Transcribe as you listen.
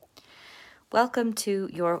Welcome to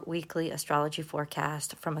your weekly astrology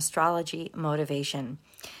forecast from Astrology Motivation.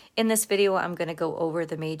 In this video, I'm going to go over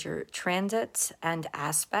the major transits and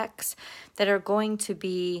aspects that are going to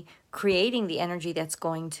be creating the energy that's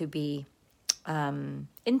going to be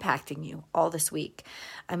impacting you all this week.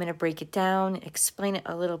 I'm going to break it down, explain it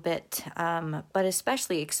a little bit, but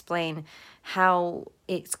especially explain how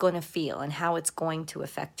it's going to feel and how it's going to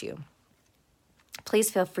affect you.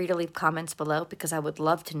 Please feel free to leave comments below because I would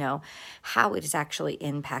love to know how it is actually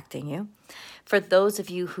impacting you. For those of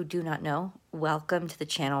you who do not know, welcome to the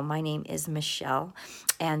channel. My name is Michelle,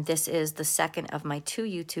 and this is the second of my two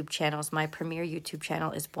YouTube channels. My premier YouTube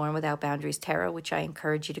channel is Born Without Boundaries Tarot, which I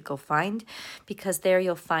encourage you to go find because there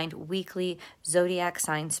you'll find weekly zodiac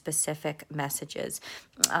sign specific messages.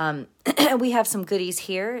 We have some goodies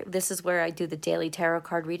here. This is where I do the daily tarot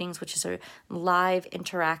card readings, which is a live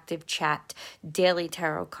interactive chat daily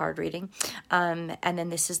tarot card reading. And then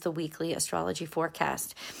this is the weekly astrology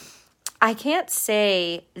forecast. I can't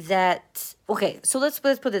say that, okay, so let's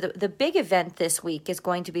put it, the big event this week is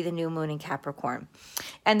going to be the new moon in Capricorn.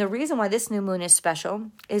 And the reason why this new moon is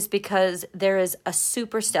special is because there is a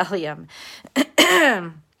superstellium.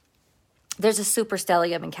 There's a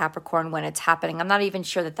superstellium in Capricorn when it's happening. I'm not even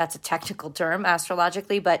sure that that's a technical term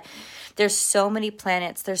astrologically, but there's so many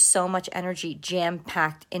planets. There's so much energy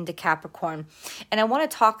jam-packed into Capricorn. And I want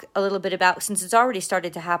to talk a little bit about, since it's already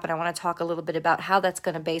started to happen, I want to talk a little bit about how that's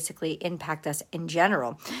going to basically impact us in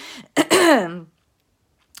general.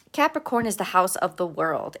 Capricorn is the house of the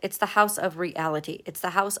world. It's the house of reality. It's the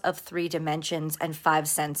house of 3 dimensions and 5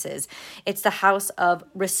 senses. It's the house of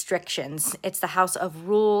restrictions. It's the house of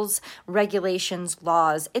rules, regulations,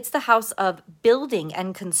 laws. It's the house of building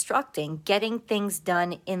and constructing, getting things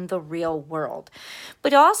done in the real world.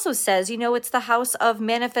 But it also says, it's the house of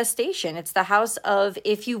manifestation. It's the house of,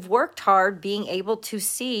 if you've worked hard, being able to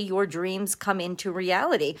see your dreams come into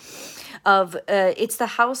reality. It's the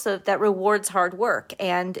house that rewards hard work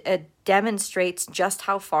and demonstrates just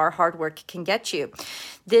how far hard work can get you.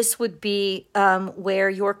 This would be where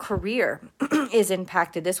your career is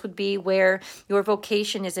impacted. This would be where your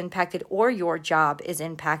vocation is impacted or your job is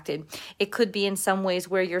impacted. It could be in some ways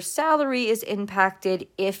where your salary is impacted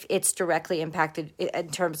if it's directly impacted in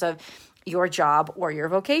terms of your job or your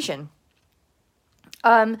vocation.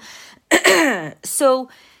 So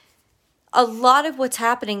a lot of what's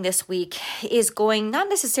happening this week is going not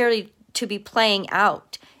necessarily to be playing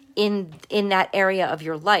out in that area of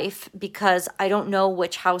your life, because I don't know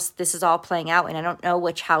which house this is all playing out and I don't know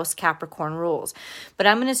which house Capricorn rules. But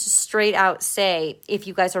I'm going to straight out say, if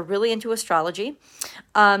you guys are really into astrology,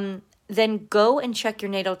 then go and check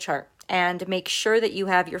your natal chart and make sure that you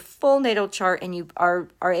have your full natal chart and you are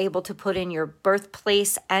able to put in your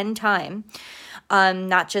birthplace and time,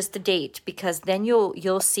 not just the date, because then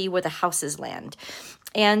you'll see where the houses land.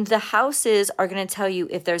 And the houses are going to tell you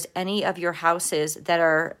if there's any of your houses that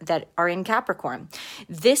are in Capricorn.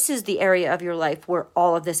 This is the area of your life where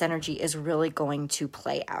all of this energy is really going to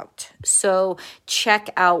play out. So check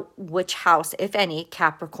out which house, if any,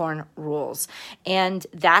 Capricorn rules. And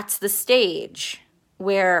that's the stage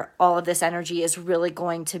where all of this energy is really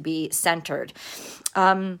going to be centered.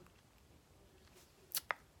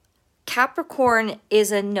 Capricorn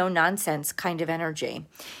is a no-nonsense kind of energy.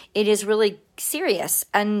 It is really serious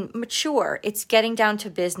and mature. It's getting down to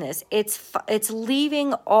business. It's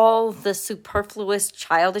leaving all the superfluous,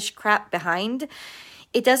 childish crap behind.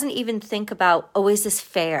 It doesn't even think about, is this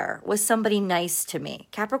fair? Was somebody nice to me?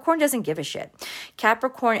 Capricorn doesn't give a shit.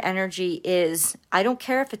 Capricorn energy is, I don't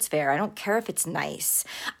care if it's fair. I don't care if it's nice.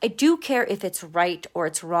 I do care if it's right or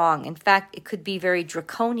it's wrong. In fact, it could be very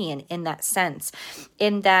draconian in that sense,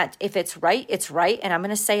 in that if it's right, and I'm going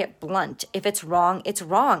to say it blunt. If it's wrong,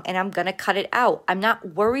 and I'm going to cut it out. I'm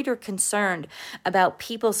not worried or concerned about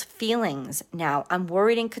people's feelings now. I'm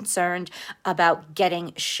worried and concerned about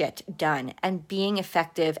getting shit done and being effective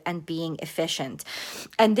and being efficient.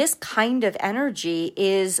 And this kind of energy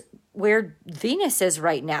is where Venus is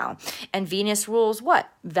right now. And Venus rules what?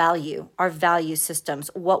 Value, our value systems,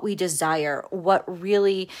 what we desire, what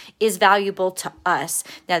really is valuable to us.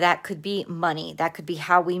 Now that could be money. That could be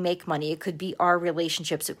how we make money. It could be our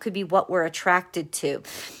relationships. It could be what we're attracted to.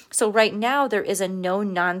 So right now there is a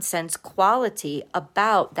no-nonsense quality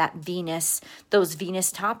about that Venus, those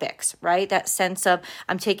Venus topics, right? That sense of,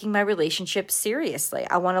 I'm taking my relationship seriously.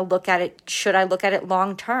 I want to look at it. Should I look at it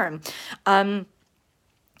long-term?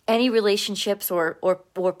 Any relationships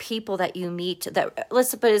or people that you meet, that,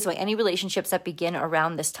 let's put it this way, any relationships that begin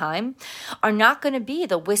around this time are not going to be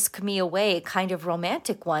the whisk me away kind of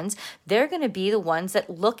romantic ones. They're going to be the ones that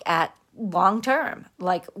look at long term.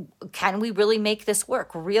 Like, can we really make this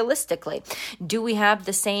work realistically? Do we have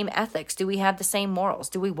the same ethics? Do we have the same morals?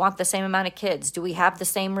 Do we want the same amount of kids? Do we have the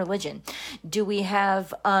same religion? Do we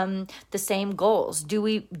have the same goals?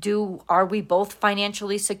 Are we both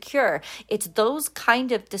financially secure? It's those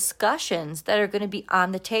kind of discussions that are going to be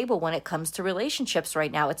on the table when it comes to relationships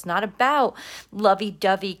right now. It's not about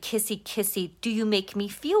lovey-dovey, kissy-kissy, do you make me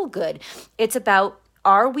feel good? It's about,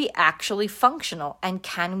 are we actually functional, and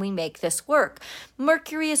can we make this work?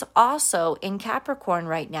 Mercury is also in Capricorn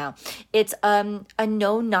right now. It's a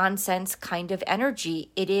no-nonsense kind of energy.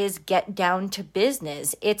 It is get down to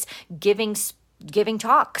business. It's giving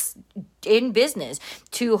talks in business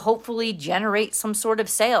to hopefully generate some sort of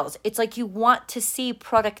sales. It's like you want to see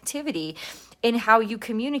productivity in how you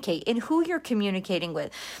communicate, in who you're communicating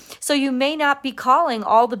with. So you may not be calling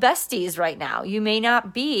all the besties right now. You may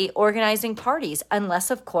not be organizing parties,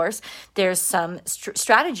 unless, of course, there's some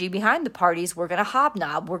strategy behind the parties. We're going to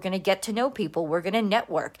hobnob. We're going to get to know people. We're going to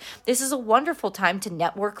network. This is a wonderful time to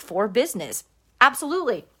network for business.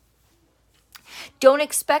 Absolutely. Don't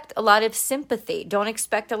expect a lot of sympathy. Don't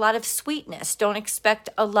expect a lot of sweetness. Don't expect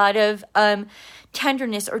a lot of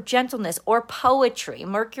tenderness or gentleness or poetry.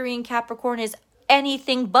 Mercury in Capricorn is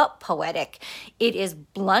anything but poetic. It is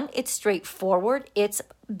blunt. It's straightforward. It's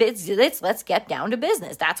let's get down to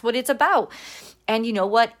business. That's what it's about. And you know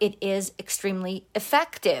what? It is extremely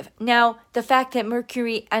effective. Now, the fact that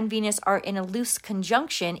Mercury and Venus are in a loose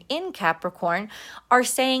conjunction in Capricorn are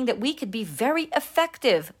saying that we could be very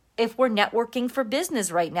effective if we're networking for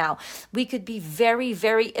business right now. We could be very,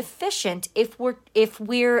 very efficient if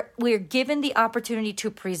we're given the opportunity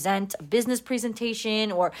to present a business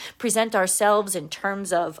presentation or present ourselves in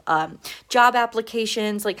terms of job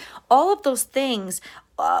applications. Like all of those things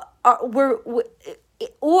or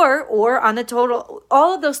on the total,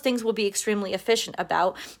 all of those things will be extremely efficient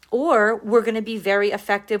about, or we're going to be very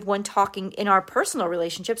effective when talking in our personal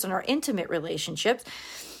relationships and our intimate relationships.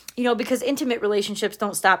 You know, because intimate relationships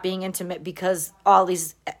don't stop being intimate because all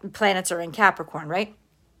these planets are in Capricorn, right?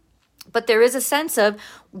 But there is a sense of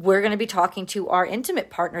we're going to be talking to our intimate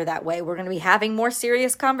partner that way. We're going to be having more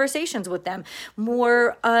serious conversations with them,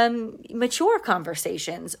 more mature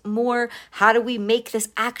conversations, more how do we make this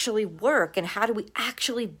actually work, and how do we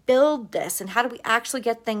actually build this, and how do we actually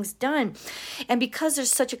get things done. And because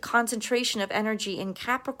there's such a concentration of energy in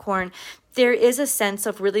Capricorn, there is a sense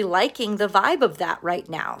of really liking the vibe of that right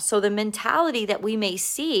now. So the mentality that we may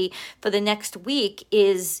see for the next week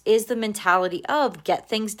is the mentality of get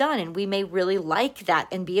things done. And we may really like that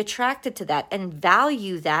and be attracted to that and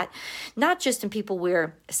value that, not just in people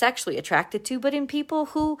we're sexually attracted to, but in people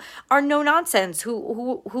who are no nonsense,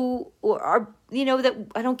 who are, you know, that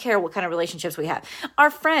I don't care what kind of relationships we have.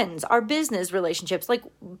 Our friends, our business relationships, like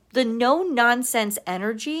the no nonsense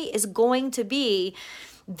energy is going to be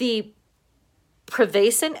the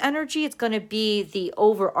pervasive energy. It's going to be the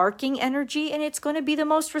overarching energy, and it's going to be the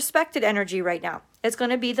most respected energy right now. It's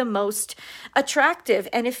going to be the most attractive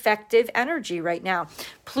and effective energy right now.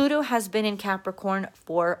 Pluto has been in Capricorn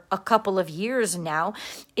for a couple of years now.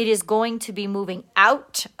 It is going to be moving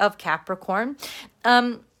out of Capricorn.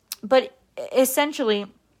 But essentially,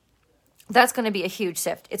 that's going to be a huge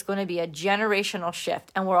shift. It's going to be a generational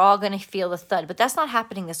shift, and we're all going to feel the thud. But that's not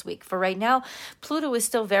happening this week. For right now, Pluto is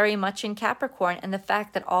still very much in Capricorn, and the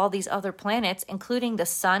fact that all these other planets, including the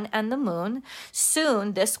sun and the moon,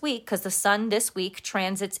 soon this week, because the sun this week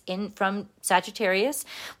transits in from Sagittarius,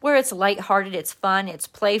 where it's lighthearted, it's fun, it's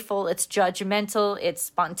playful, it's judgmental, it's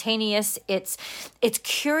spontaneous, it's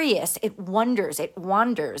curious, it wonders, it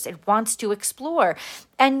wanders, it wants to explore.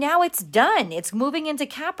 And now it's done. It's moving into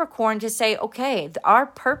Capricorn to say, okay, our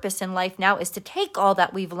purpose in life now is to take all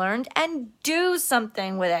that we've learned and do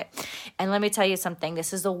something with it. And let me tell you something.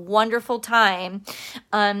 This is a wonderful time.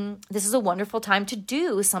 This is a wonderful time to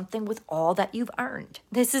do something with all that you've earned.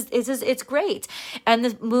 It's great. And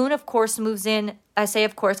the moon, of course, moves in. I say,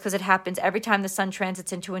 of course, because it happens every time the sun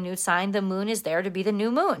transits into a new sign. The moon is there to be the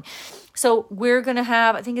new moon. So we're going to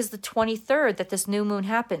have, I think it's the 23rd that this new moon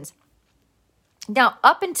happens. Now,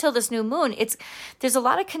 up until this new moon, there's a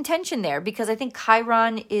lot of contention there because I think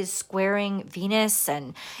Chiron is squaring Venus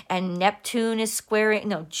and Neptune is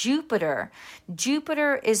squaring, Jupiter.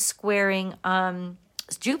 Jupiter is squaring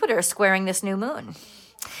this new moon.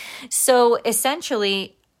 So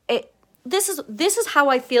essentially, this is how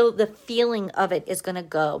I feel the feeling of it is going to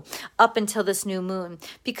go up until this new moon,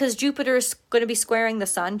 because Jupiter is going to be squaring the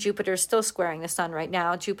sun. Jupiter is still squaring the sun right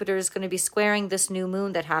now. Jupiter is going to be squaring this new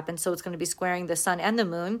moon that happens, so it's going to be squaring the sun and the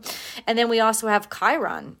moon. And then we also have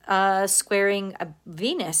Chiron squaring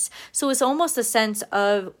Venus. So it's almost a sense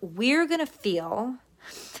of we're going to feel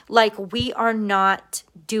like we are not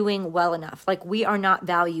doing well enough, like we are not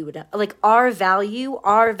valued, like our value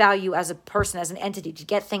as a person, as an entity to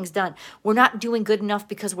get things done, we're not doing good enough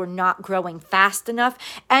because we're not growing fast enough,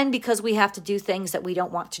 and because we have to do things that we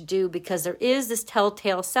don't want to do, because there is this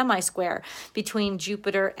telltale semi-square between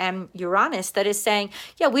Jupiter and Uranus that is saying,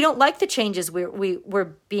 yeah, we don't like the changes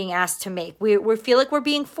we're being asked to make. We feel like we're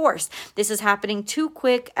being forced. This is happening too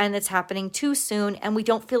quick and it's happening too soon, and we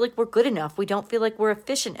don't feel like we're good enough. We don't feel like we're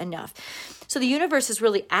efficient enough. So the universe is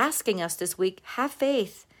really asking us this week, have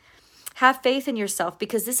faith. Have faith in yourself,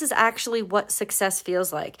 because this is actually what success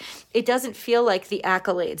feels like. It doesn't feel like the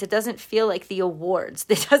accolades. It doesn't feel like the awards.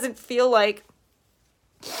 It doesn't feel like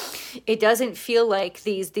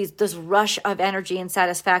this rush of energy and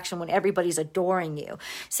satisfaction when everybody's adoring you.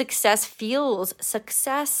 Success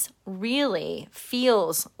really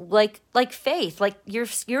feels like faith. Like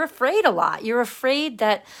you're afraid a lot. You're afraid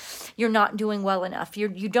that you're not doing well enough.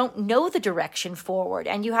 You don't know the direction forward,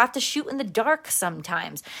 and you have to shoot in the dark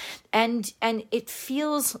sometimes. And it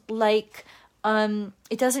feels like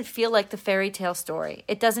it doesn't feel like the fairy tale story.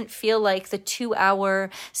 It doesn't feel like the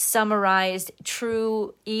 2-hour summarized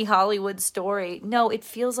true Hollywood story. No, it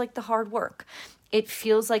feels like the hard work. It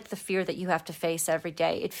feels like the fear that you have to face every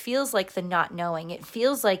day. It feels like the not knowing. It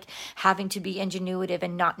feels like having to be ingenuitive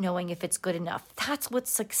and not knowing if it's good enough. That's what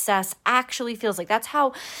success actually feels like. That's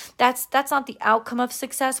not the outcome of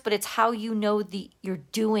success, but it's how you know you're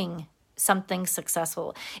doing something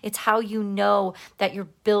successful. It's how you know that you're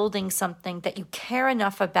building something that you care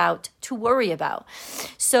enough about to worry about.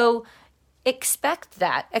 So expect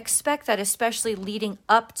that, especially leading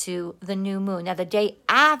up to the new moon. Now, the day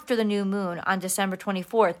after the new moon on December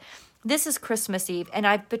 24th, this is Christmas Eve, and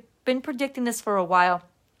I've been predicting this for a while.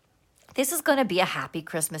 This is going to be a happy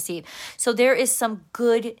Christmas Eve. So there is some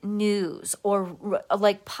good news or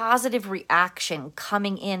like positive reaction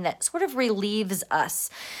coming in that sort of relieves us.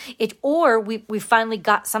 Or we finally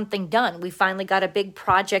got something done. We finally got a big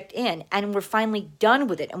project in, and we're finally done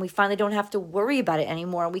with it, and we finally don't have to worry about it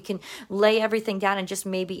anymore. We can lay everything down and just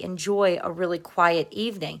maybe enjoy a really quiet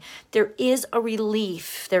evening. There is a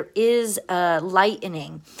relief. There is a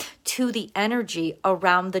lightening to the energy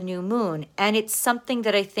around the new moon. And it's something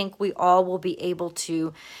that I think we all will be able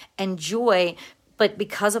to enjoy. But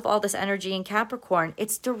because of all this energy in Capricorn,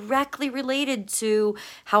 it's directly related to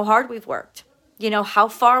how hard we've worked. How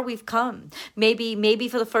far we've come. Maybe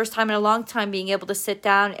for the first time in a long time, being able to sit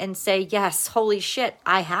down and say, yes, holy shit,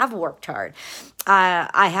 I have worked hard.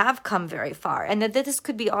 I have come very far. And that this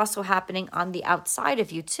could be also happening on the outside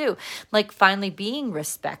of you too. Like finally being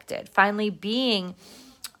respected, finally being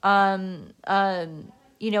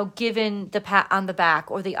given the pat on the back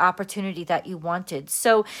or the opportunity that you wanted.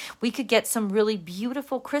 So we could get some really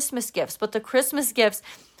beautiful Christmas gifts, but the Christmas gifts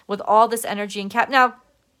with all this energy and Now,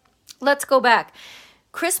 let's go back.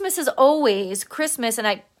 Christmas is always Christmas. And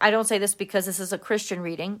I don't say this because this is a Christian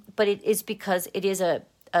reading, but it is because it is a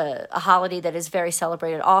holiday that is very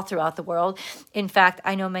celebrated all throughout the world. In fact,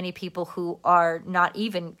 I know many people who are not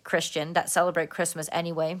even Christian that celebrate Christmas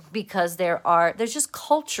anyway, because there's just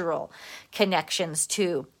cultural connections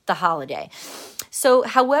to the holiday. So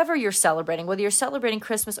however you're celebrating, whether you're celebrating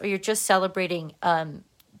Christmas or you're just celebrating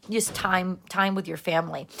just time with your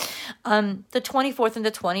family. The 24th and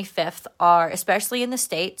the 25th are, especially in the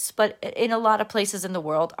States, but in a lot of places in the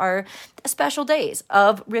world, are special days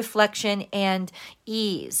of reflection and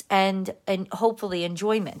ease and hopefully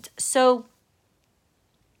enjoyment. So,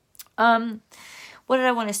 what did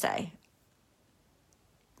I want to say?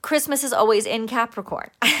 Christmas is always in Capricorn,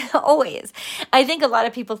 always. I think a lot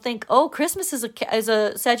of people think, oh, Christmas is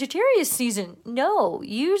a Sagittarius season. No,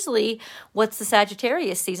 usually what's the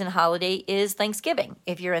Sagittarius season holiday is Thanksgiving,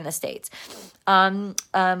 if you're in the States.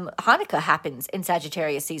 Hanukkah happens in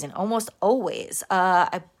Sagittarius season, almost always.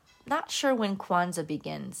 I'm not sure when Kwanzaa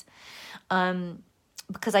begins,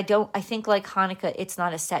 because I think like Hanukkah, it's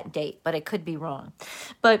not a set date, but I could be wrong.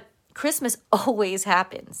 But Christmas always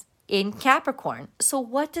happens in Capricorn. So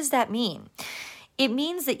what does that mean? It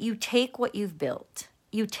means that you take what you've built,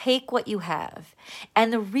 you take what you have,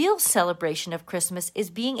 and the real celebration of Christmas is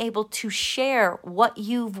being able to share what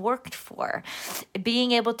you've worked for,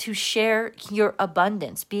 being able to share your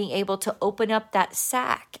abundance, being able to open up that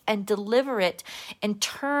sack and deliver it and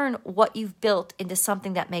turn what you've built into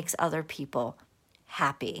something that makes other people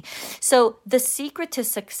happy. So the secret to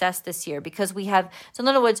success this year, because in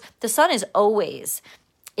other words, the sun is always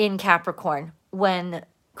in Capricorn when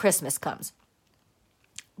Christmas comes.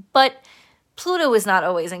 But Pluto is not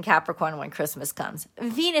always in Capricorn when Christmas comes.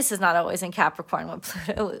 Venus is not always in Capricorn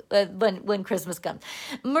when Christmas comes.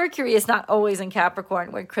 Mercury is not always in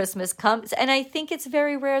Capricorn when Christmas comes. And I think it's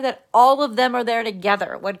very rare that all of them are there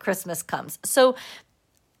together when Christmas comes. So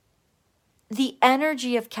the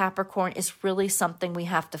energy of Capricorn is really something we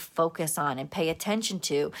have to focus on and pay attention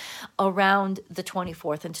to around the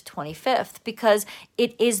 24th and 25th, because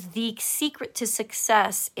it is the secret to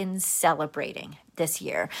success in celebrating this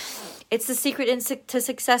year. It's the secret to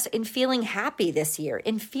success in feeling happy this year,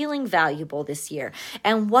 in feeling valuable this year.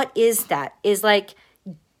 And what is that? Is like,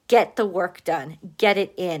 get the work done, get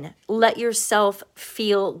it in, let yourself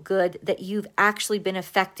feel good that you've actually been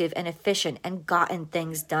effective and efficient and gotten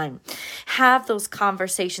things done. Have those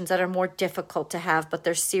conversations that are more difficult to have, but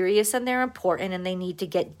they're serious and they're important and they need to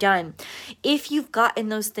get done. If you've gotten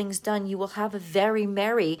those things done, you will have a very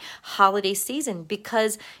merry holiday season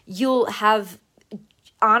because you'll have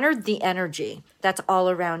honored the energy that's all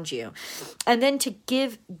around you. And then to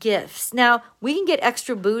give gifts. Now, we can get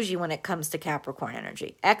extra bougie when it comes to Capricorn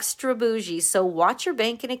energy. Extra bougie. So watch your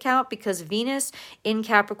banking account, because Venus in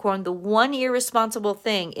Capricorn, the one irresponsible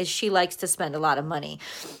thing is she likes to spend a lot of money.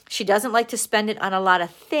 She doesn't like to spend it on a lot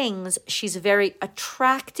of things. She's very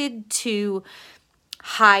attracted to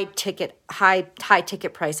high ticket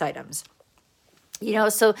price items.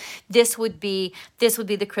 So this would be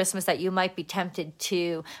the Christmas that you might be tempted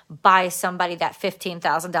to buy somebody that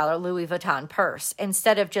 $15,000 Louis Vuitton purse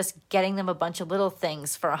instead of just getting them a bunch of little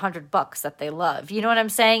things for $100 that they love. You know what I'm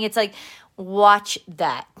saying? It's like, watch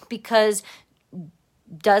that, because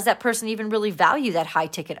does that person even really value that high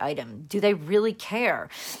ticket item? Do they really care?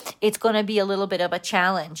 It's going to be a little bit of a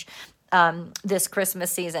challenge this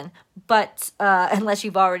Christmas season, but unless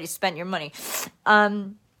you've already spent your money.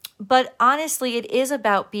 But honestly, it is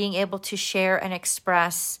about being able to share and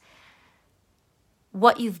express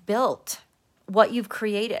what you've built, what you've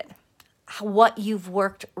created, what you've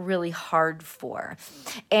worked really hard for.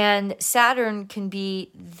 And Saturn can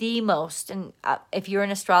be the most, and if you're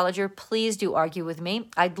an astrologer, please do argue with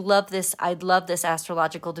me. I'd love this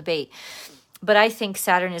astrological debate. But I think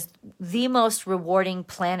Saturn is the most rewarding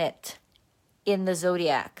planet in the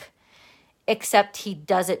zodiac. Except he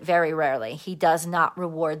does it very rarely. He does not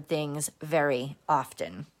reward things very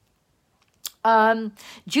often.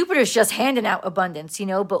 Jupiter's just handing out abundance,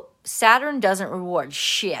 but Saturn doesn't reward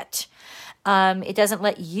shit. It doesn't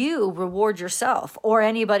let you reward yourself or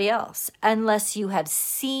anybody else unless you have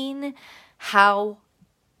seen how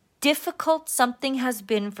difficult something has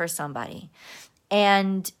been for somebody.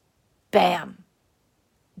 And bam,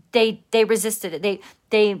 they resisted it.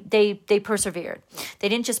 They persevered. They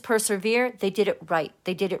didn't just persevere, they did it right.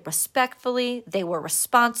 They did it respectfully. They were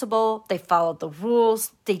responsible. They followed the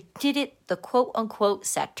rules. They did it the quote unquote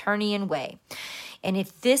Saturnian way. And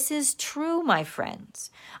if this is true, my friends,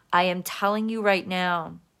 I am telling you right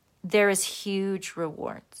now, there is huge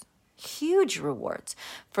rewards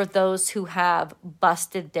for those who have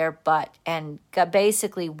busted their butt and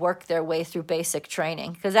basically worked their way through basic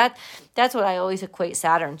training. Because that's what I always equate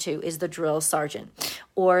Saturn to, is the drill sergeant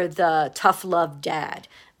or the tough love dad,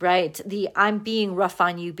 right? I'm being rough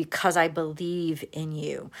on you because I believe in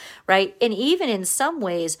you, right? And even in some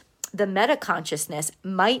ways, the meta consciousness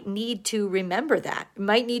might need to remember that,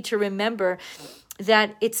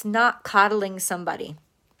 that it's not coddling somebody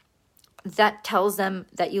that tells them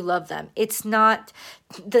that you love them. It's not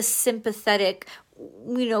the sympathetic,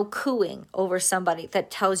 cooing over somebody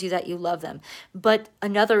that tells you that you love them. But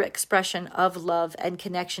another expression of love and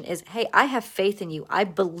connection is, hey, I have faith in you. I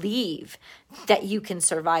believe that you can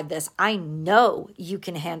survive this. I know you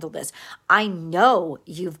can handle this. I know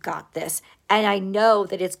you've got this. And I know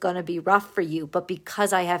that it's going to be rough for you, but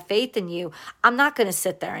because I have faith in you, I'm not going to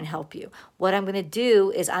sit there and help you. What I'm going to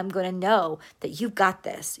do is I'm going to know that you've got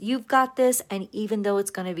this. You've got this, and even though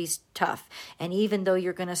it's going to be tough, and even though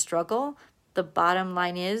you're going to struggle, the bottom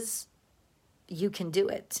line is you can do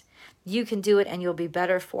it. You can do it, and you'll be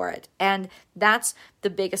better for it. And that's the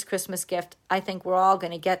biggest Christmas gift I think we're all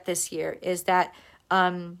going to get this year, is that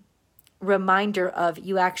reminder of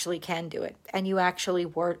you actually can do it, and you actually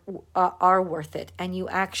are worth it, and you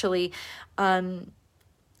actually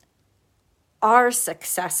are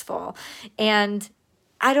successful. And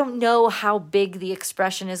I don't know how big the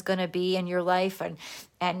expression is going to be in your life,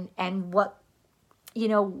 and what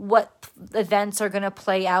events are going to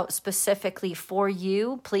play out specifically for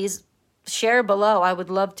you. Please share below. I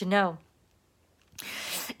would love to know.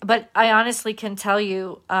 But I honestly can tell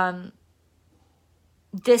you,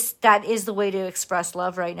 that is the way to express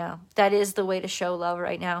love right now. That is the way to show love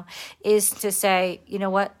right now, is to say, you know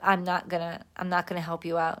what? I'm not gonna help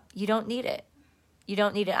you out. You don't need it. You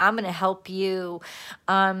don't need it. I'm going to help you.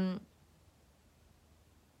 I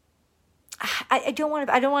don't want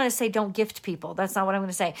to say don't gift people. That's not what I'm going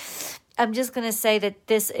to say. I'm just going to say that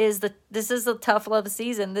this is the tough love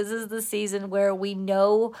season. This is the season where we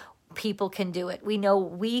know people can do it. We know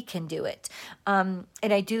we can do it. And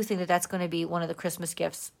I do think that that's going to be one of the Christmas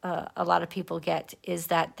gifts a lot of people get, is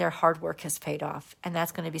that their hard work has paid off. And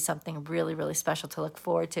that's going to be something really, really special to look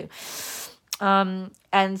forward to.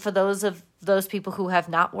 And for those people who have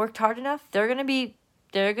not worked hard enough, they're going to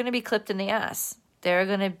be clipped in the ass. They're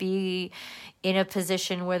going to be in a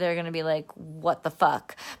position where they're going to be like, what the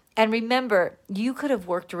fuck? And remember, you could have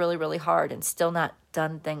worked really, really hard and still not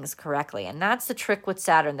done things correctly. And that's the trick with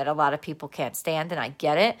Saturn that a lot of people can't stand, and I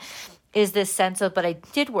get it, is this sense of, but I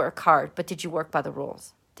did work hard, but did you work by the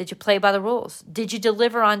rules? Did you play by the rules? Did you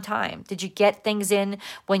deliver on time? Did you get things in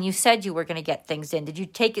when you said you were going to get things in? Did you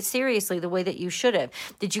take it seriously the way that you should have?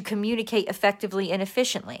 Did you communicate effectively and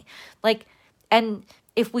efficiently? And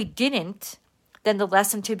if we didn't, then the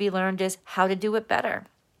lesson to be learned is how to do it better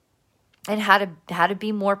and how to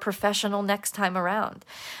be more professional next time around.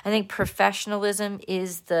 I think professionalism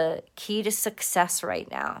is the key to success right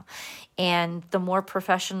now. And the more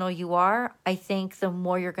professional you are, I think the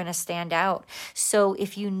more you're going to stand out. So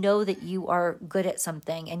if you know that you are good at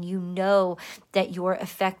something and you know that you're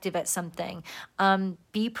effective at something,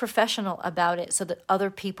 be professional about it so that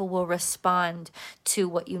other people will respond to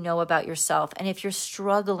what you know about yourself. And if you're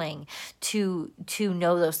struggling to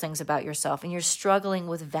know those things about yourself and you're struggling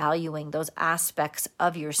with valuing those aspects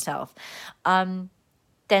of yourself, then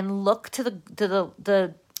look to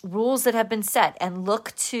the rules that have been set and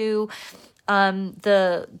look to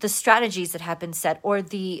the strategies that have been set, or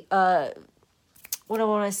the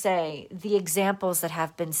the examples that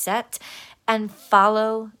have been set, and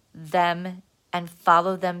follow them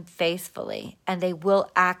faithfully, and they will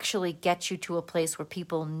actually get you to a place where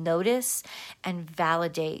people notice and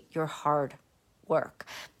validate your hard work.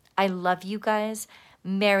 I love you guys.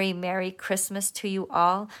 Merry, Merry Christmas to you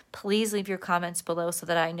all. Please leave your comments below so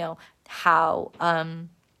that I know how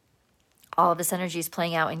all of this energy is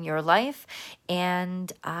playing out in your life.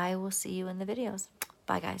 And I will see you in the videos.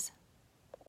 Bye, guys.